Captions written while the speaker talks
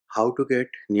How to get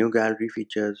new gallery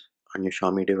features on your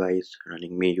Xiaomi device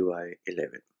running MIUI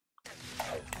 11.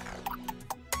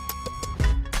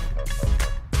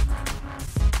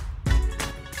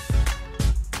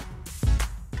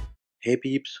 Hey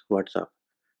peeps, what's up?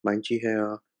 Manchi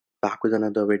here, back with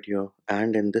another video,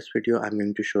 and in this video I'm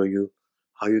going to show you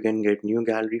how you can get new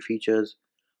gallery features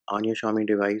on your Xiaomi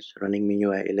device running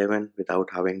MIUI 11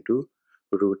 without having to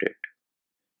root it.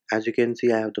 As you can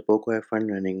see, I have the Poco F1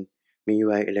 running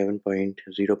MIUI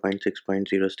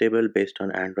 11.0.6.0 stable based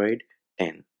on Android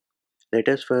 10. Let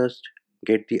us first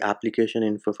get the application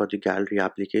info for the gallery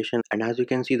application, and as you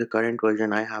can see the current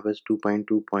version I have is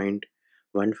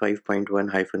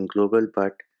 2.2.15.1-global,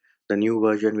 but the new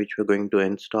version which we're going to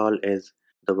install is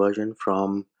the version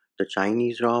from the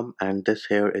Chinese ROM, and this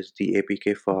here is the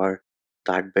APK for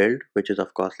that build, which is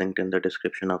of course linked in the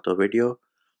description of the video.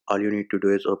 All you need to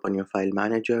do is open your file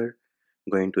manager,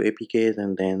 go into APKs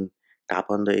and then tap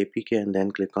on the APK and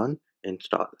then click on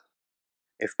install.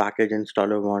 If package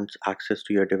installer wants access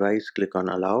to your device, click on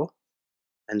allow.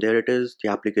 And there it is, the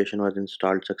application was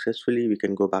installed successfully. We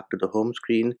can go back to the home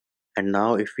screen. And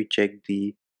now if we check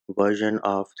the version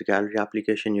of the gallery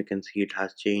application, you can see it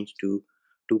has changed to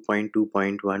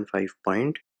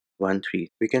 2.2.15.13.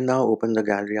 We can now open the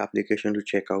gallery application to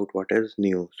check out what is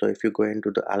new. So if you go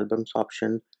into the albums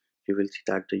option, you will see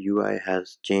that the UI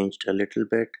has changed a little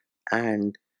bit.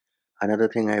 And another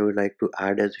thing I would like to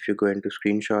add is if you go into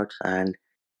screenshots and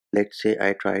let's say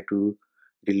I try to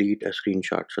delete a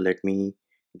screenshot. So let me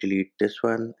delete this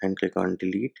one and click on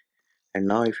delete. And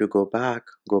now if you go back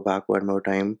one more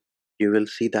time, you will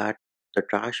see that the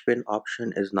trash bin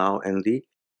option is now in the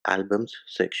albums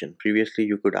section. Previously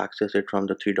you could access it from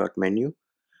the three dot menu,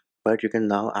 but you can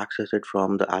now access it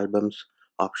from the albums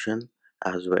option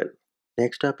as well.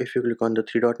 Next up, if you click on the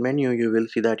three dot menu, you will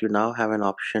see that you now have an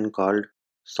option called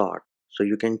sort. So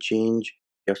you can change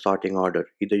your sorting order.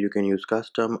 Either you can use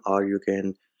custom or you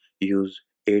can use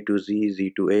A to Z,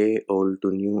 Z to A, old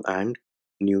to new, and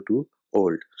new to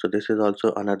old. So this is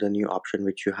also another new option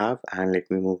which you have. And let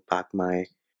me move back my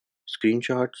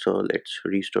screenshot. So let's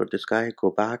restore this guy, go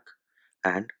back,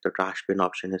 and the trash bin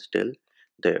option is still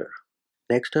there.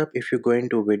 Next up, if you go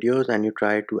into videos and you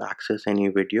try to access any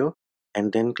video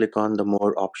and then click on the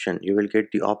more option, you will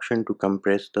get the option to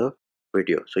compress the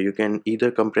video. So you can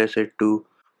either compress it to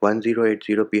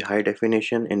 1080p high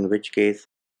definition, in which case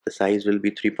the size will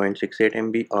be 3.68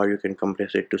 MB, or you can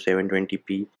compress it to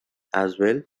 720p as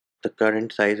well. The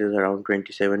current size is around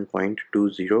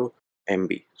 27.20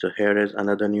 MB. So here is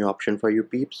another new option for you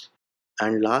peeps.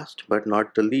 And last but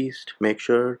not the least, make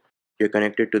sure you're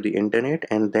connected to the internet,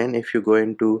 and then if you go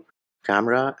into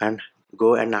camera and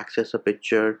go and access a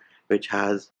picture which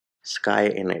has sky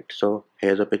in it. So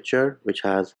here's a picture which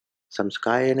has some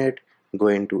sky in it. Go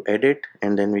into edit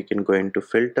and then we can go into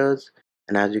filters,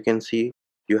 and as you can see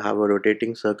you have a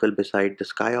rotating circle beside the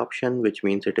sky option, which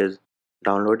means it is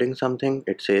downloading something.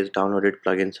 It says downloaded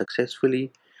plugin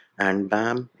successfully, and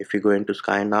bam, if you go into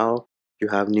sky now, you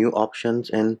have new options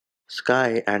in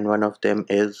sky, and one of them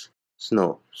is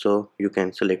snow. So you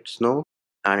can select snow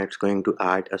and it's going to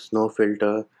add a snow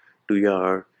filter to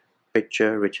your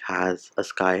picture which has a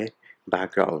sky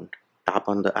background. Tap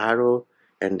on the arrow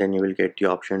and then you will get the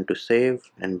option to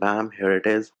save, and bam, here it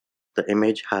is. The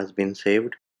image has been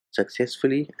saved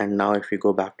successfully. And now if we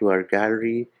go back to our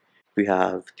gallery, we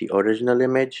have the original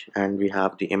image and we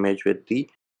have the image with the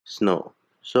snow.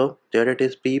 So there it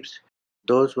is peeps.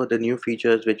 Those were the new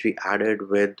features which we added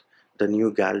with the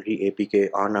new gallery APK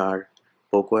on our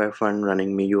Poco F1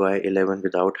 running MIUI 11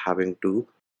 without having to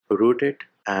root it.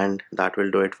 And that will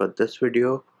do it for this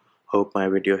video. Hope my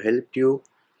video helped you.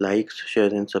 Likes,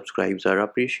 shares and subscribes are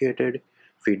appreciated.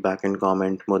 Feedback and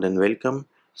comment more than welcome.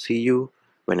 See you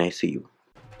when I see you.